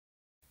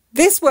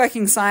This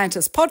Working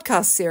Scientist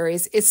podcast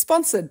series is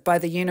sponsored by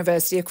the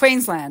University of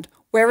Queensland,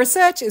 where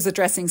research is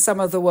addressing some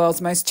of the world's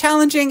most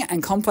challenging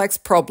and complex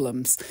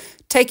problems.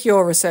 Take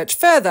your research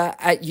further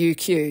at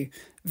UQ.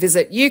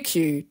 Visit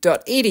uq.edu.au.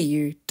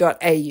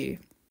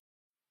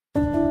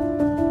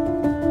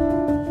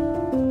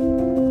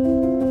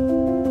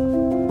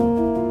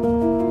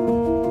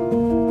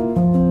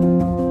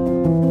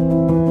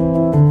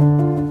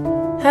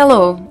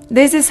 Hello,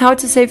 this is How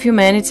to Save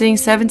Humanity in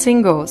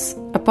 17 Goals,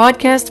 a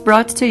podcast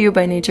brought to you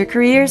by Nature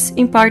Careers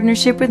in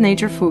partnership with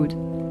Nature Food.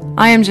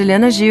 I am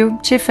Juliana Gil,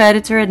 Chief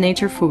Editor at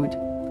Nature Food.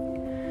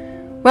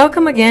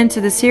 Welcome again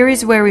to the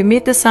series where we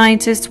meet the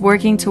scientists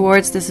working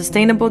towards the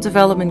Sustainable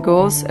Development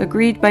Goals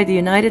agreed by the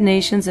United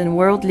Nations and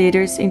world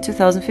leaders in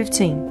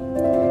 2015.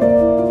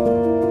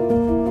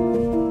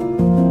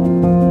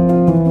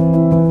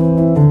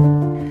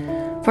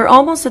 For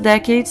almost a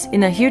decade,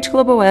 in a huge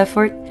global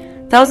effort,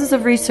 thousands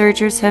of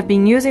researchers have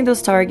been using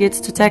those targets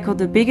to tackle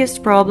the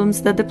biggest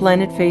problems that the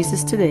planet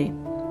faces today.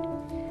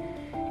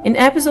 In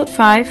episode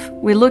 5,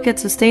 we look at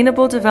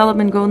Sustainable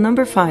Development Goal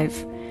number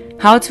 5,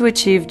 how to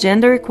achieve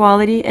gender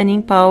equality and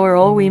empower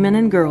all women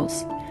and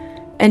girls,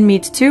 and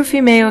meet two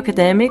female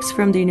academics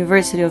from the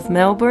University of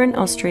Melbourne,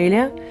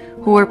 Australia,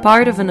 who were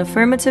part of an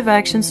affirmative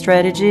action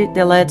strategy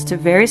that led to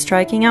very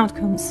striking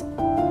outcomes.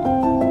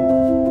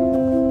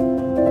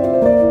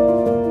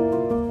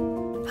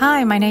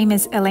 Hi, my name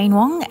is Elaine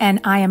Wong, and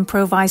I am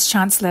Pro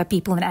Vice-Chancellor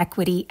People and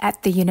Equity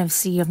at the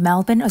University of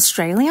Melbourne,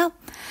 Australia.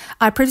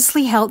 I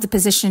previously held the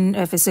position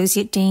of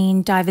Associate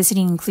Dean,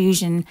 Diversity and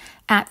Inclusion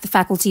at the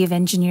Faculty of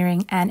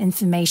Engineering and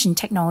Information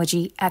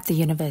Technology at the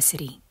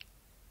university.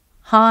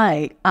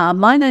 Hi,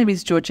 my name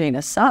is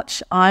Georgina.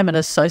 I'm an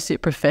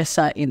Associate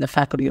Professor in the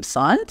Faculty of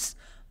Science,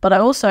 but I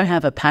also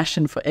have a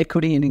passion for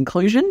equity and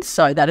inclusion,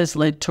 so that has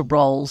led to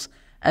roles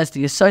as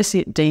the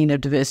Associate Dean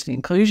of Diversity and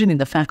Inclusion in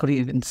the Faculty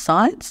of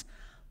Science,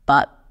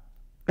 but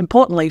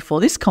importantly for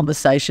this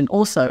conversation,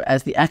 also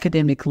as the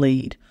academic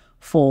lead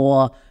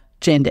for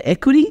gender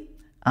equity,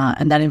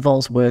 and that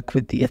involves work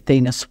with the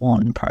Athena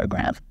Swan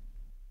program.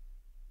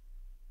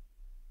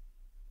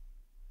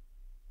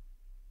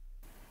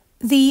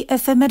 The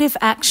affirmative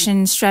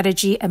action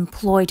strategy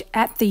employed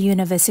at the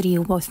University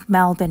of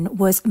Melbourne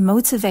was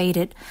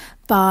motivated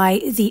by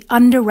the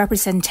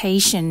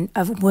underrepresentation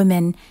of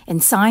women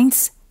in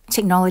science,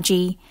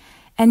 technology,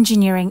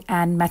 engineering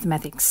and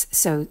mathematics,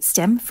 so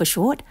STEM for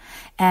short,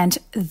 and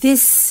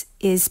this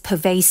is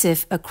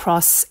pervasive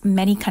across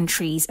many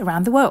countries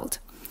around the world.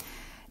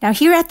 Now,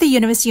 here at the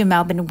University of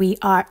Melbourne, we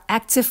are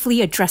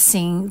actively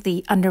addressing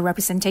the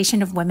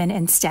underrepresentation of women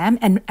in STEM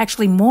and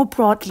actually more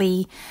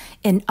broadly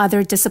in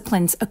other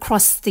disciplines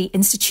across the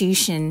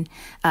institution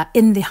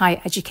in the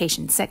higher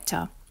education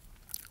sector.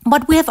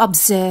 What we have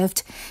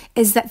observed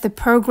is that the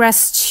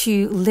progress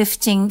to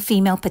lifting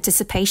female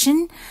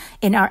participation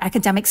in our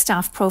academic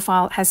staff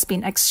profile has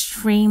been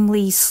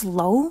extremely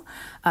slow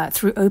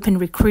through open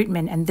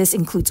recruitment, and this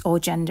includes all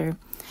gender.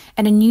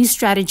 And a new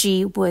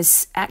strategy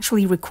was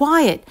actually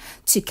required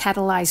to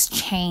catalyze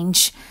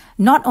change,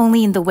 not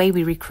only in the way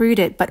we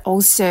recruited, but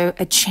also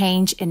a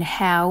change in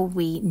how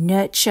we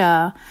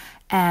nurture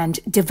and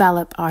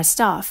develop our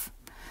staff.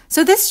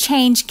 So this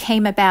change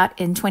came about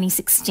in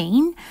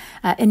 2016,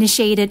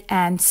 initiated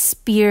and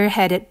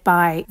spearheaded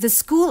by the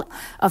School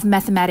of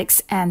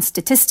Mathematics and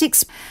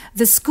Statistics.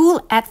 The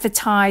school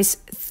advertised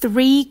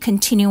 3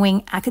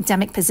 continuing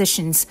academic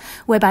positions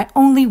whereby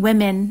only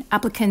women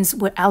applicants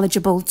were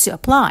eligible to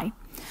apply.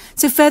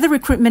 So further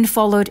recruitment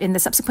followed in the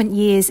subsequent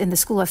years in the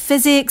School of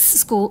Physics,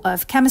 School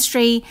of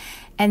Chemistry,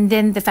 and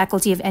then the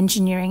Faculty of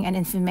Engineering and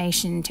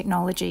Information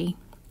Technology.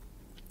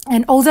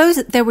 And although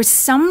there were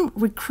some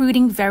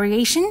recruiting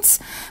variations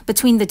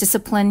between the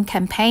discipline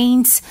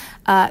campaigns,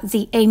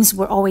 the aims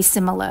were always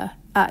similar,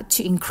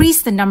 to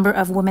increase the number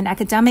of women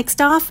academic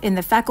staff in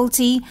the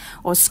faculty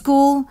or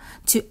school,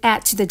 to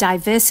add to the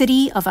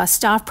diversity of our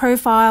staff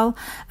profile,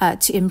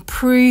 to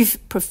improve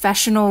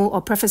professional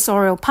or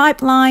professorial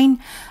pipeline,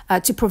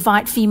 to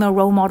provide female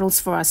role models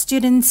for our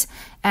students,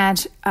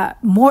 and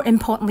more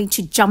importantly,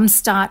 to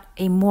jumpstart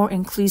a more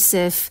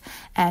inclusive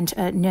and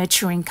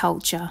nurturing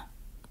culture.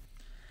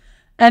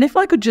 And if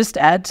I could just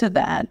add to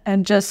that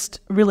and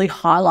just really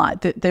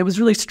highlight that there was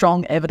really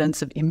strong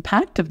evidence of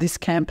impact of this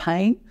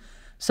campaign.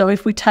 So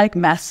if we take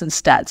maths and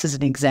stats as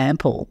an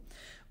example,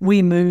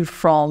 we moved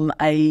from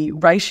a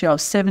ratio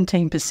of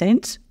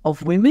 17%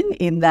 of women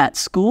in that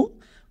school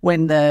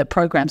when the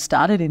program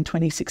started in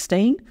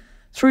 2016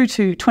 through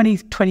to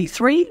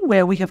 2023,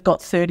 where we have got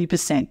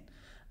 30%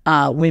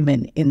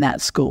 women in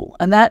that school.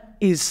 And that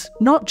is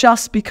not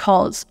just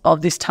because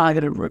of this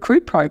targeted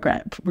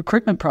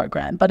recruitment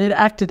program, but it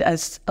acted,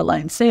 as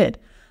Elaine said,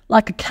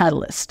 like a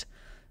catalyst.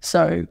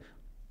 So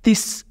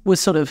this was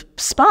sort of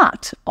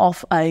sparked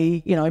off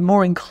a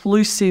more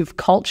inclusive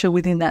culture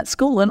within that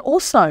school, and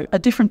also a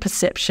different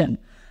perception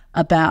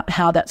about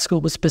how that school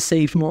was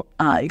perceived more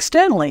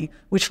externally,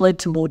 which led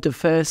to more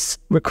diverse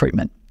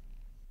recruitment.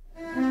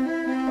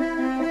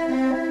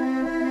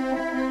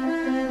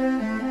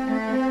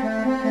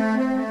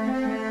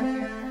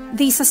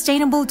 The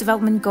Sustainable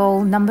Development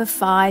Goal number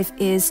 5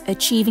 is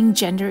achieving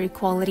gender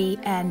equality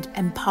and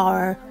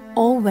empower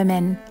all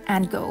women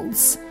and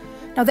girls.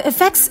 Now, the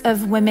effects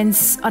of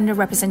women's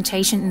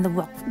underrepresentation in the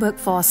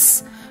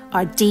workforce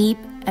are deep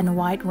and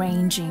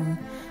wide-ranging.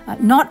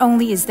 Not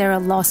only is there a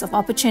loss of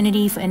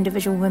opportunity for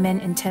individual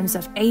women in terms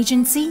of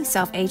agency,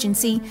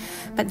 self-agency,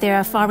 but there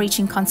are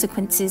far-reaching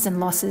consequences and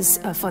losses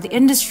for the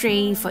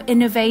industry, for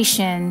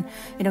innovation,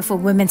 for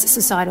women's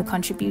societal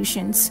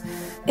contributions.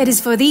 It is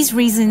for these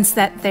reasons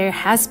that there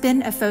has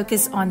been a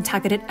focus on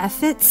targeted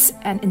efforts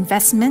and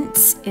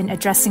investments in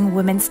addressing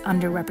women's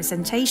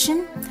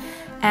underrepresentation,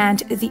 and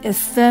the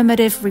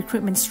affirmative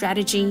recruitment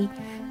strategy,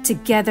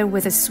 together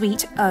with a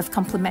suite of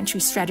complementary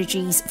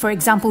strategies, for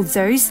example,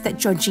 those that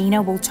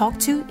Georgina will talk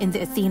to in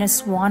the Athena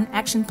Swan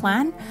Action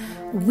Plan.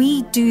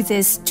 We do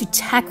this to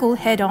tackle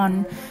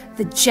head-on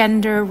the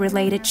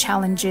gender-related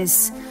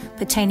challenges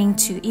pertaining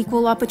to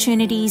equal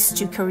opportunities,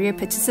 to career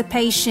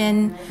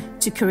participation,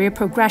 to career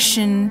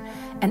progression,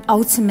 and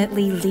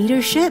ultimately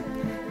leadership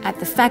at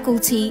the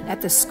faculty,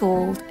 at the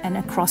school, and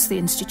across the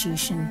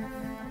institution.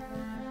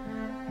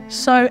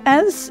 So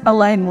as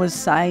Elaine was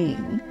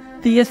saying,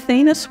 the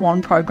Athena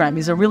Swan program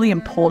is a really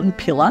important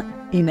pillar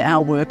in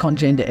our work on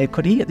gender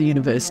equity at the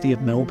University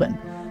of Melbourne.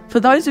 For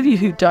those of you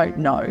who don't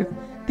know,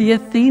 the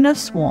Athena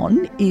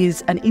Swan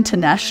is an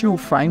international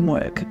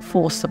framework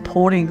for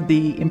supporting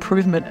the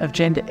improvement of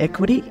gender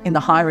equity in the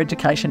higher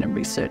education and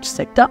research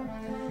sector.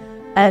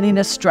 And in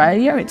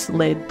Australia, it's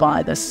led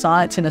by the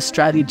Science in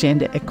Australia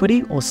Gender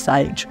Equity, or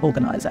SAGE,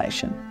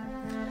 organisation.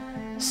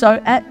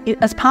 So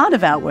as part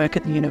of our work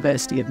at the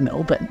University of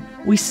Melbourne,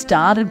 we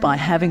started by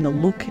having a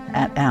look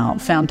at our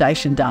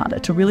foundation data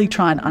to really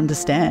try and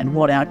understand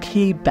what our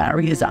key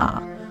barriers are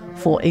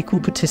for equal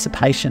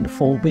participation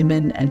for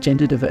women and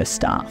gender diverse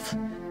staff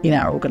in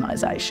our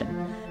organisation.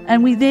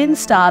 And we then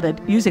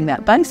started using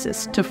that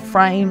basis to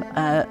frame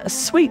a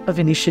suite of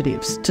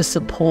initiatives to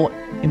support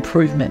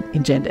improvement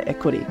in gender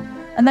equity.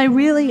 And they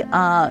really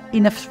are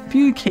in a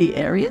few key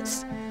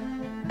areas,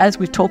 as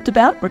we've talked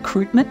about,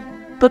 recruitment,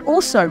 but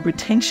also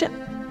retention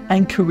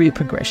and career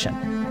progression.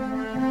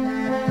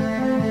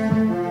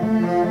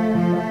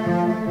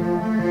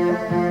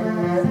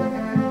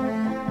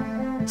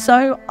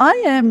 So I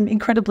am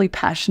incredibly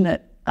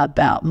passionate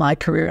about my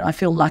career. I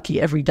feel lucky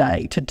every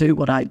day to do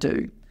what I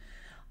do.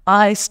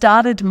 I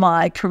started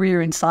my career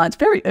in science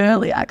very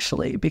early,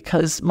 actually,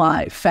 because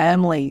my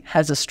family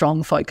has a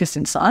strong focus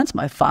in science.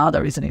 My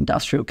father is an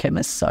industrial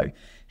chemist, so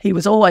he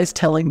was always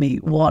telling me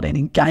what an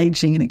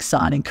engaging and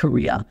exciting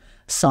career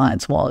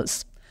science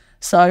was.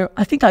 So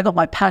I think I got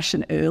my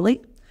passion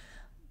early.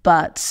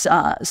 But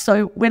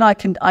so when I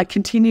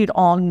continued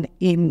on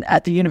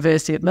at the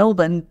University of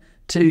Melbourne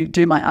to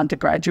do my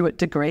undergraduate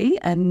degree,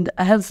 and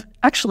I have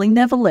actually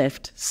never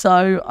left.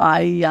 So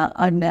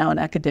I'm now an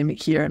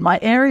academic here, and my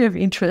area of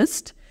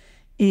interest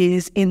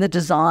is in the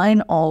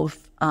design of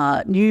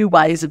new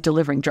ways of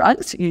delivering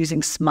drugs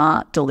using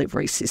smart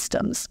delivery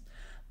systems.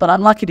 But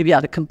I'm lucky to be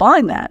able to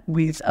combine that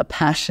with a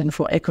passion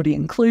for equity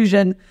and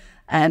inclusion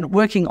and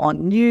working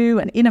on new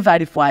and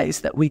innovative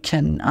ways that we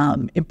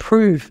can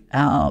improve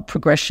our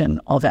progression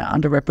of our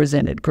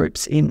underrepresented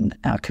groups in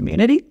our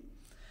community.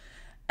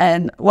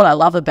 And what I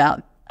love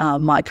about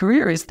my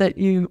career is that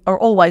you are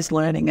always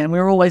learning and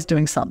we're always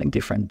doing something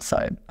different. So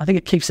I think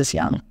it keeps us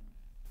young.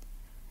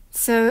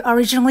 So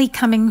originally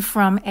coming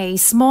from a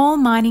small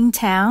mining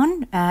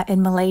town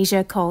in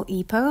Malaysia called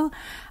Ipoh,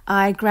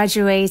 I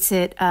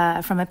graduated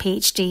from a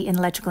PhD in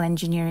electrical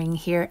engineering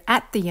here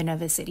at the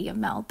University of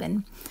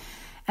Melbourne.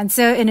 And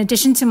so in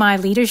addition to my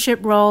leadership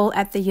role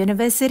at the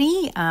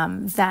university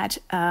that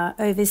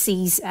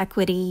oversees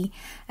equity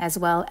as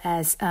well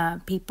as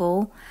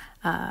people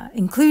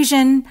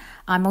inclusion,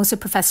 I'm also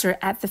professor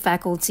at the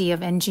Faculty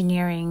of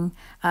Engineering,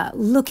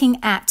 looking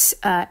at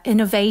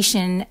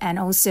innovation and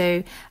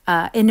also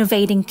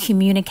innovating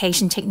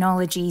communication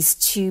technologies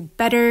to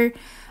better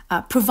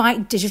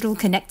provide digital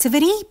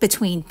connectivity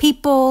between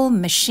people,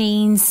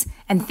 machines,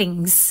 and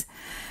things.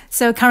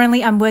 So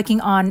currently I'm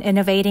working on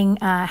innovating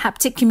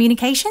haptic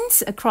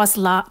communications across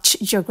large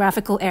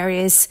geographical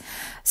areas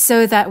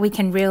so that we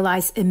can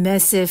realize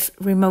immersive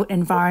remote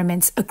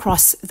environments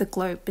across the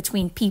globe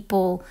between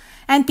people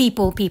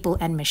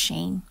and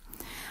machine.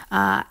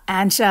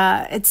 And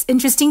it's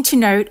interesting to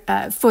note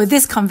for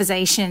this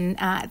conversation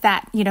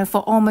that,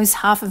 for almost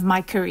half of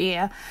my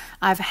career,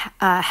 I've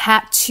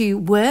had to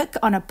work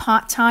on a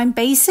part-time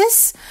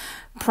basis,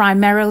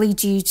 primarily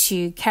due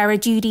to carer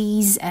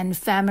duties and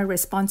family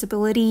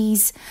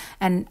responsibilities,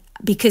 and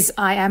because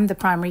I am the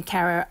primary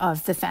carer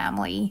of the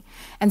family.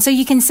 And so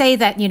you can say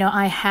that,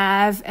 I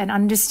have an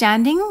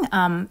understanding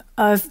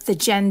of the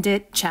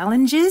gendered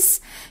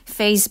challenges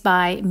faced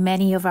by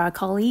many of our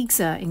colleagues,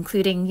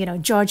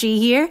 including, Georgie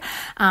here,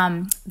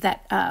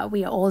 that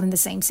we are all in the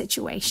same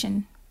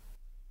situation.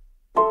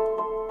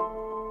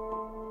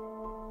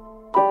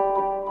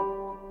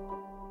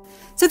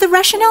 So the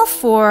rationale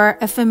for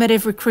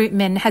affirmative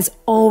recruitment has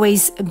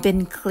always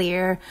been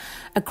clear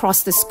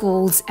across the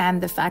schools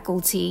and the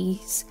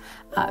faculties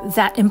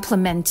that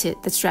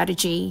implemented the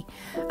strategy.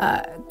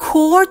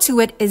 Core to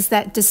it is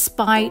that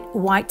despite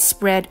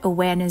widespread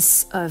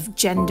awareness of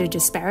gender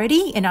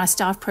disparity in our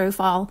staff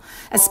profile,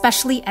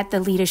 especially at the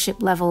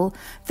leadership level,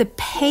 the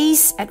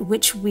pace at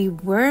which we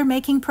were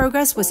making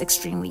progress was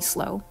extremely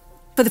slow.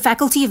 For the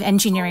Faculty of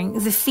Engineering,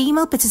 the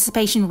female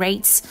participation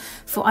rates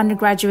for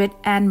undergraduate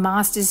and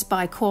masters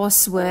by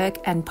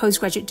coursework and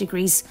postgraduate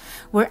degrees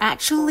were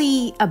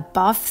actually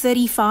above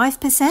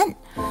 35%,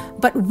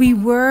 but we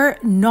were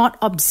not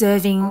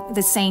observing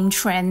the same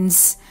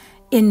trends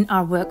in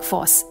our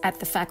workforce at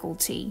the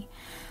faculty.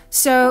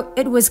 So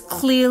it was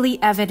clearly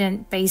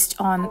evident based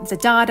on the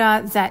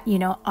data that,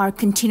 our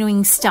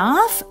continuing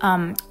staff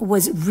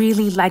was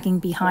really lagging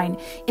behind.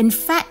 In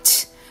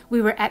fact,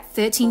 we were at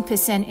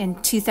 13%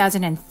 in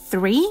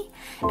 2003,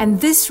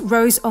 and this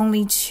rose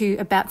only to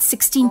about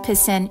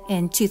 16%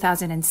 in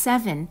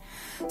 2007.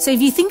 So if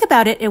you think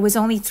about it, it was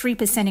only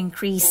 3%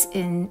 increase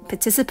in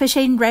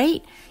participation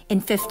rate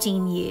in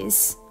 15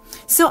 years.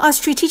 So our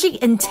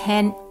strategic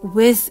intent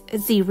with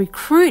the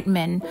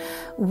recruitment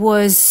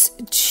was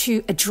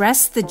to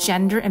address the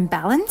gender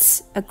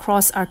imbalance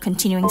across our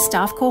continuing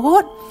staff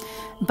cohort,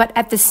 but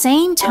at the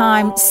same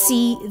time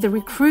see the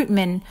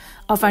recruitment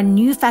of our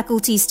new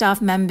faculty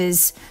staff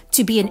members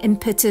to be an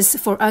impetus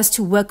for us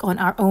to work on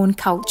our own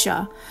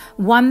culture,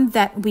 one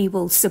that we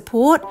will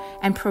support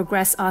and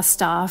progress our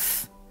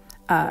staff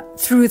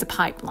through the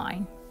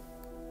pipeline.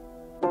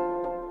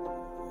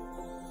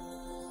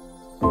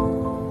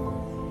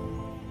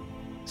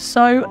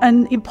 So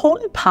an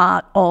important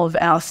part of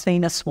our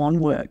Senior Swan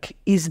work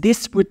is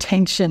this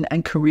retention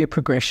and career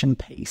progression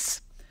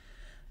piece.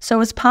 So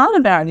as part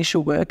of our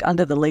initial work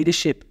under the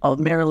leadership of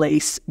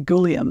Marilise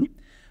Gulliam,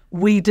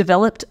 we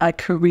developed a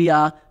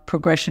career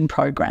progression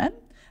program,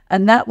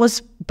 and that was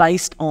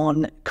based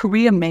on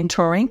career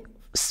mentoring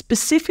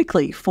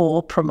specifically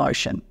for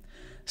promotion.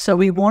 So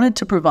we wanted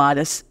to provide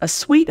us a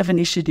suite of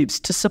initiatives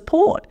to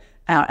support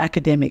our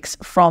academics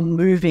from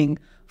moving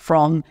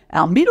from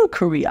our middle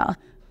career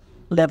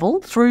level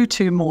through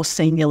to more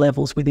senior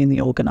levels within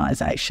the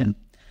organisation.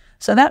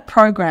 So that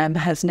program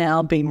has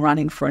now been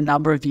running for a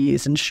number of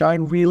years and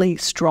shown really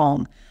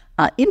strong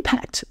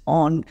impact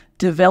on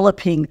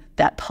developing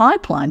that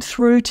pipeline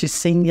through to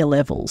senior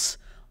levels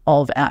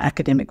of our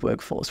academic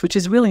workforce, which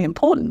is really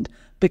important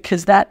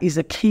because that is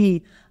a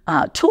key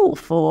tool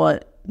for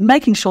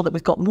making sure that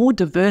we've got more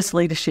diverse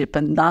leadership,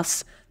 and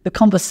thus the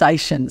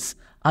conversations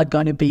are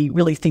going to be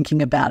really thinking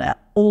about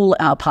all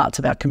our parts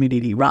of our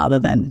community rather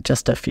than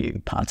just a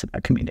few parts of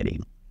our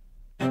community.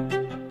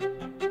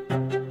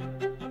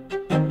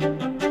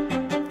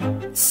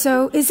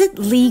 So is it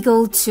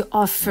legal to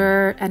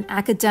offer an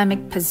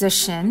academic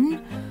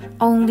position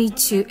only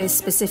to a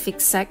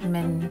specific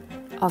segment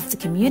of the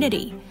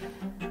community?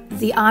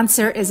 The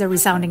answer is a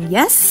resounding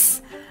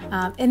yes.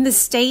 In the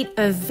state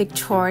of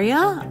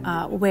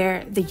Victoria,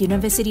 where the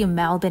University of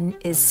Melbourne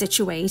is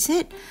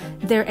situated,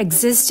 there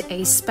exists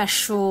a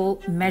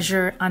special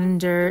measure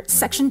under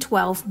Section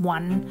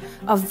 12(1)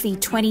 of the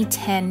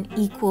 2010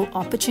 Equal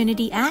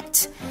Opportunity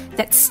Act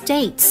that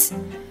states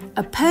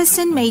a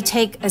person may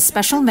take a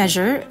special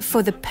measure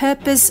for the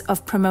purpose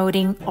of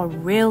promoting or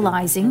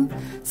realizing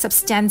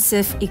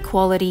substantive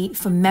equality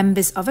for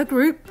members of a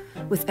group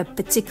with a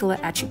particular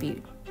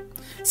attribute.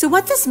 So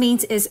what this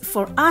means is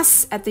for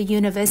us at the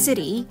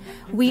university,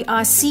 we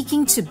are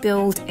seeking to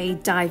build a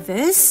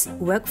diverse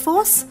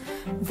workforce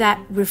that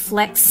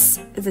reflects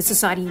the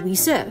society we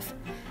serve,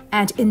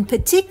 and in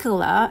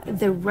particular,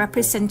 the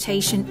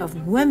representation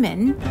of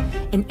women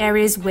in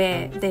areas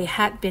where they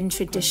had been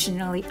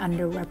traditionally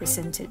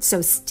underrepresented.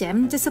 So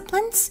STEM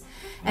disciplines.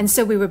 And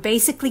so we were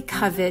basically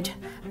covered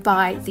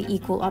by the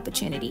Equal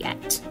Opportunity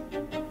Act.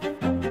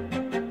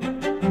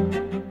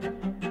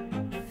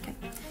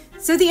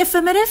 So the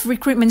affirmative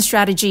recruitment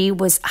strategy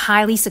was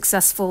highly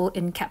successful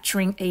in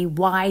capturing a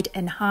wide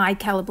and high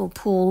caliber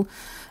pool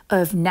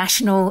of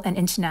national and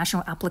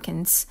international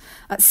applicants.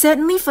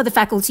 Certainly for the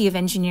Faculty of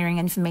Engineering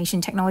and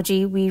Information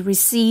Technology, we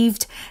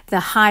received the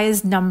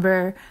highest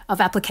number of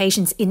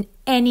applications in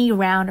any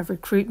round of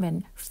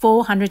recruitment,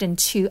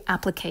 402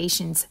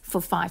 applications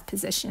for 5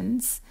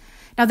 positions.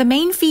 Now, the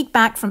main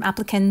feedback from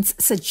applicants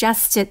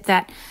suggested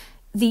that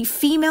the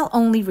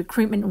female-only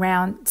recruitment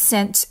round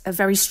sent a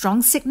very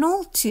strong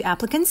signal to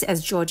applicants,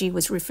 as Georgie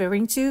was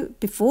referring to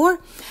before,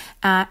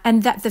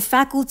 and that the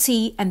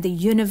faculty and the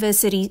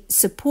university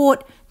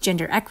support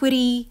gender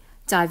equity,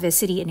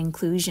 diversity, and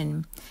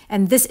inclusion.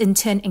 And this in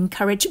turn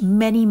encouraged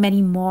many,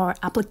 many more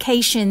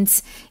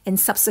applications in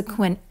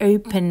subsequent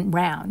open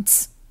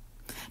rounds.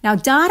 Now,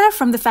 data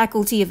from the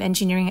Faculty of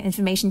Engineering and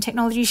Information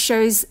Technology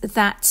shows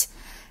that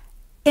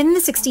in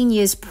the 16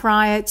 years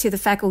prior to the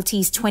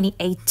faculty's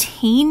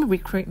 2018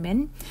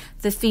 recruitment,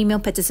 the female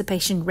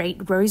participation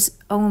rate rose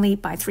only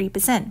by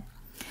 3%.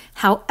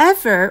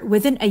 However,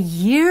 within a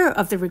year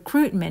of the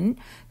recruitment,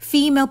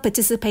 female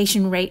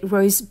participation rate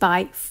rose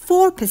by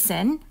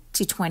 4%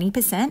 to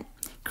 20%,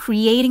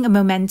 creating a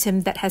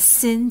momentum that has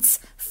since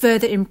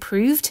further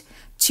improved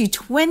to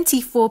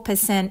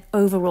 24%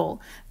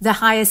 overall, the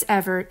highest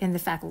ever in the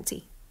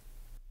faculty.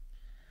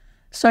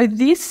 So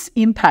this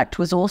impact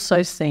was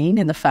also seen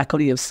in the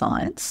Faculty of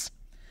Science.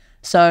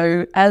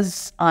 So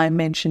as I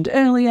mentioned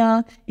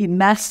earlier, in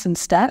Maths and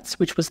Stats,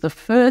 which was the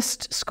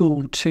first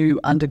school to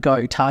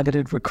undergo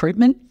targeted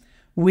recruitment,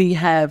 we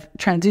have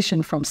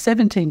transitioned from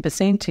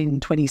 17% in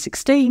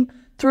 2016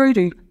 through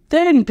to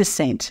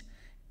 30%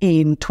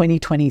 in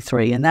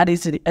 2023. And that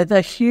is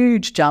a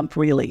huge jump,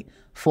 really,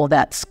 for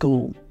that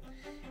school.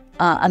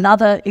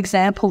 Another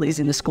example is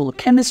in the School of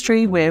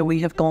Chemistry, where we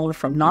have gone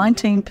from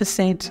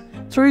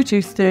 19% through to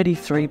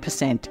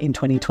 33% in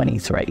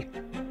 2023.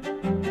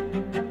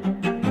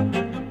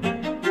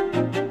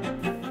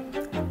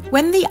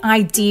 When the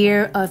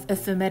idea of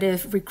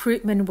affirmative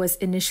recruitment was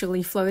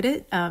initially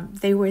floated,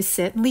 there were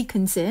certainly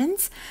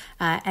concerns,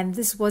 and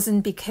this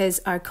wasn't because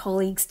our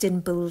colleagues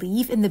didn't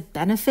believe in the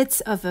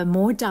benefits of a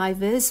more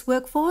diverse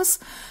workforce,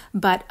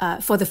 but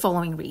for the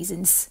following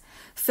reasons.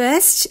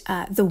 First,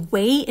 the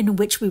way in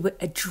which we were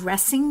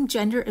addressing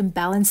gender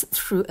imbalance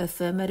through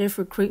affirmative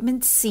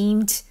recruitment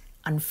seemed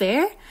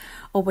unfair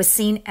or was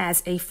seen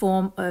as a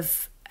form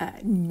of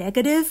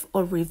negative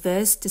or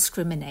reverse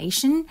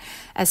discrimination,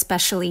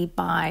 especially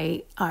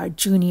by our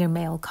junior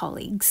male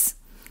colleagues.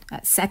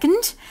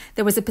 Second,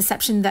 there was a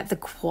perception that the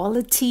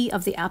quality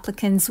of the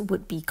applicants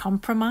would be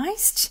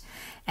compromised.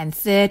 And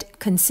third,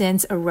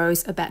 concerns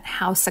arose about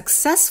how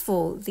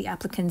successful the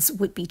applicants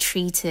would be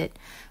treated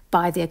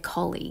by their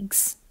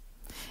colleagues.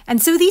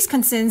 And so these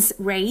concerns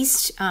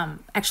raised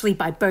actually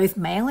by both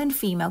male and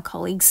female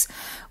colleagues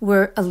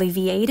were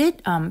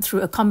alleviated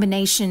through a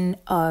combination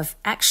of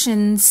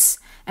actions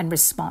and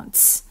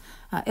response.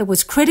 It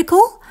was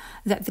critical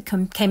that the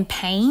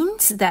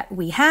campaigns that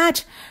we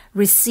had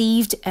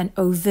received an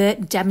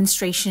overt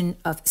demonstration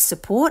of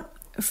support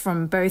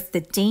from both the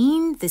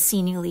dean, the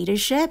senior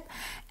leadership,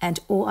 and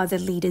all other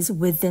leaders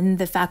within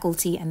the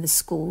faculty and the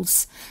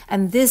schools.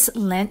 And this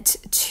lent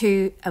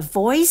to a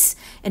voice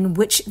in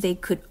which they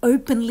could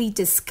openly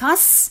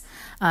discuss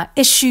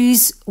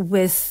issues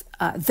with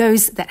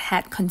those that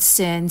had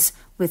concerns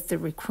with the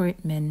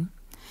recruitment.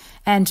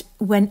 And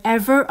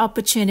whenever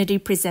opportunity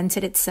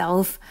presented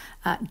itself,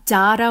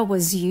 data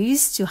was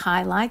used to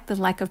highlight the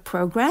lack of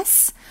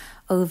progress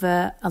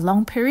over a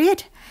long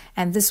period,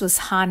 and this was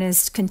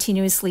harnessed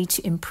continuously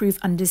to improve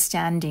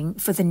understanding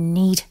for the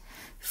need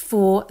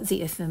for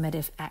the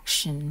affirmative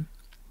action.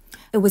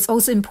 It was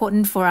also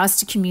important for us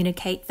to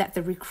communicate that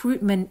the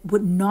recruitment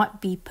would not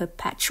be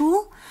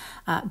perpetual,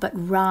 but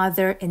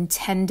rather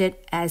intended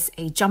as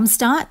a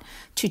jumpstart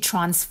to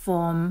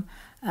transform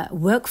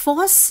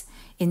workforce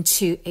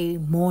into a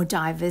more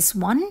diverse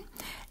one,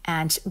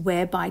 and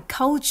whereby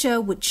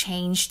culture would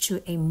change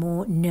to a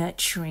more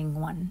nurturing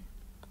one.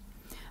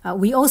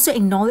 We also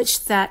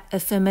acknowledged that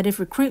affirmative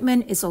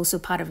recruitment is also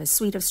part of a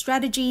suite of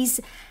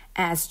strategies,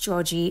 as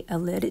Georgie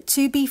alluded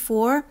to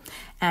before,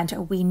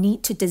 and we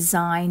need to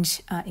design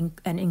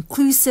an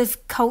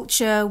inclusive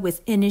culture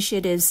with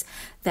initiatives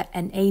that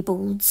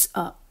enables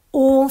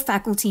all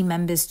faculty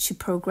members to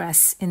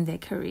progress in their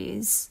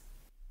careers.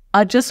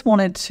 I just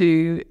wanted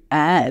to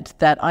add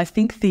that I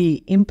think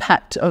the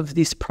impact of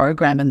this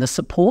program and the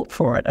support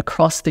for it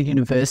across the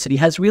university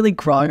has really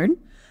grown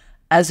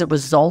as a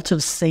result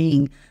of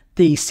seeing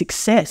the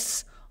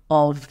success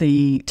of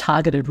the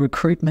targeted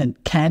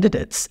recruitment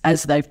candidates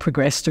as they've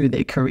progressed through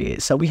their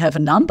careers. So we have a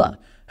number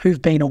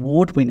who've been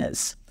award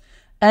winners.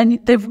 And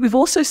we've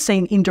also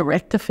seen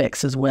indirect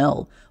effects as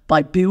well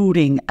by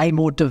building a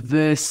more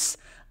diverse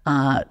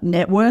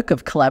network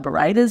of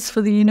collaborators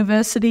for the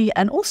university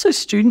and also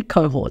student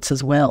cohorts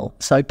as well.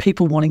 So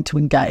people wanting to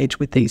engage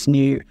with these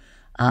new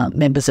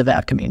members of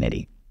our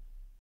community.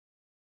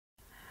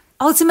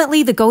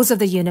 Ultimately, the goals of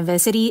the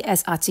university,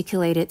 as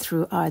articulated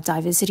through our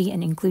diversity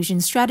and inclusion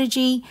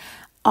strategy,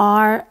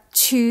 are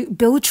to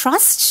build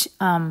trust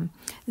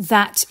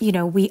that,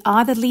 we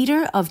are the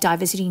leader of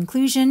diversity and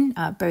inclusion,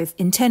 both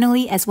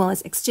internally as well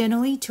as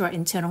externally to our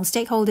internal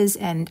stakeholders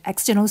and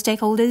external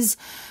stakeholders.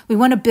 We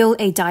want to build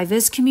a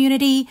diverse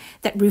community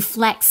that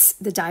reflects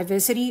the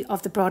diversity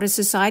of the broader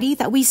society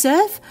that we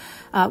serve.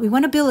 We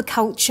want to build a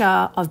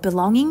culture of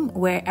belonging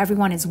where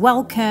everyone is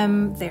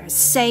welcome, they're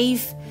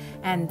safe,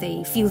 and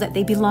they feel that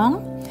they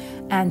belong.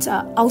 And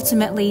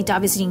ultimately,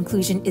 diversity and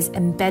inclusion is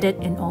embedded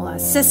in all our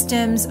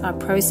systems, our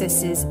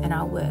processes, and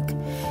our work.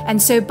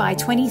 And so by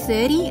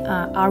 2030,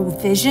 our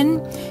vision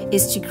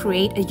is to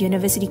create a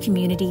university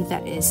community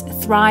that is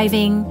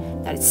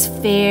thriving, that is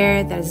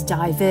fair, that is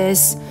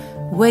diverse,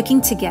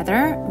 working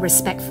together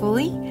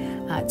respectfully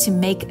to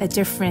make a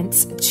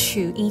difference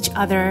to each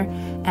other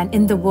and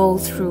in the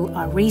world through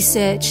our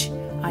research,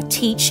 our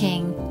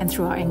teaching, and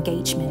through our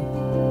engagement.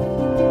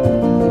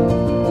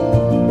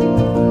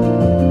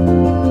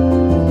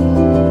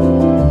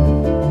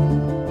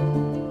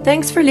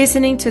 Thanks for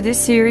listening to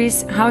this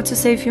series, How to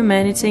Save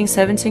Humanity in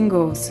 17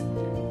 Goals.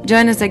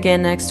 Join us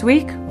again next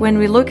week when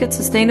we look at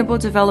Sustainable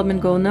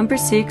Development Goal number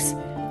 6,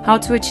 how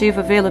to achieve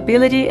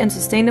availability and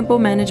sustainable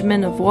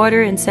management of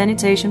water and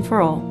sanitation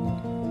for all.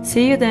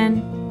 See you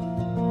then!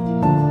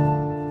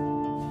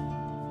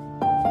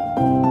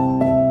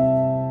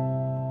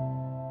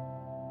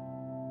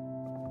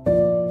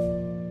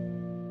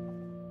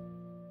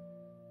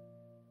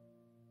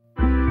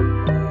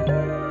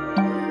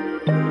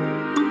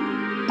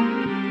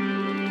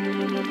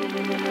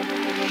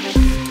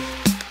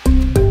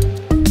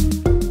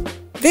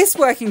 This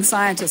Working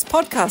Scientist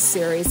podcast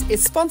series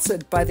is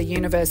sponsored by the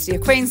University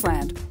of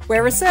Queensland,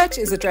 where research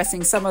is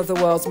addressing some of the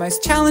world's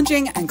most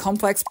challenging and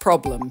complex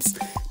problems.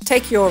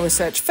 Take your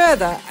research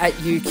further at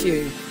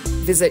UQ.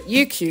 Visit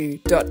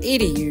uq.edu.au.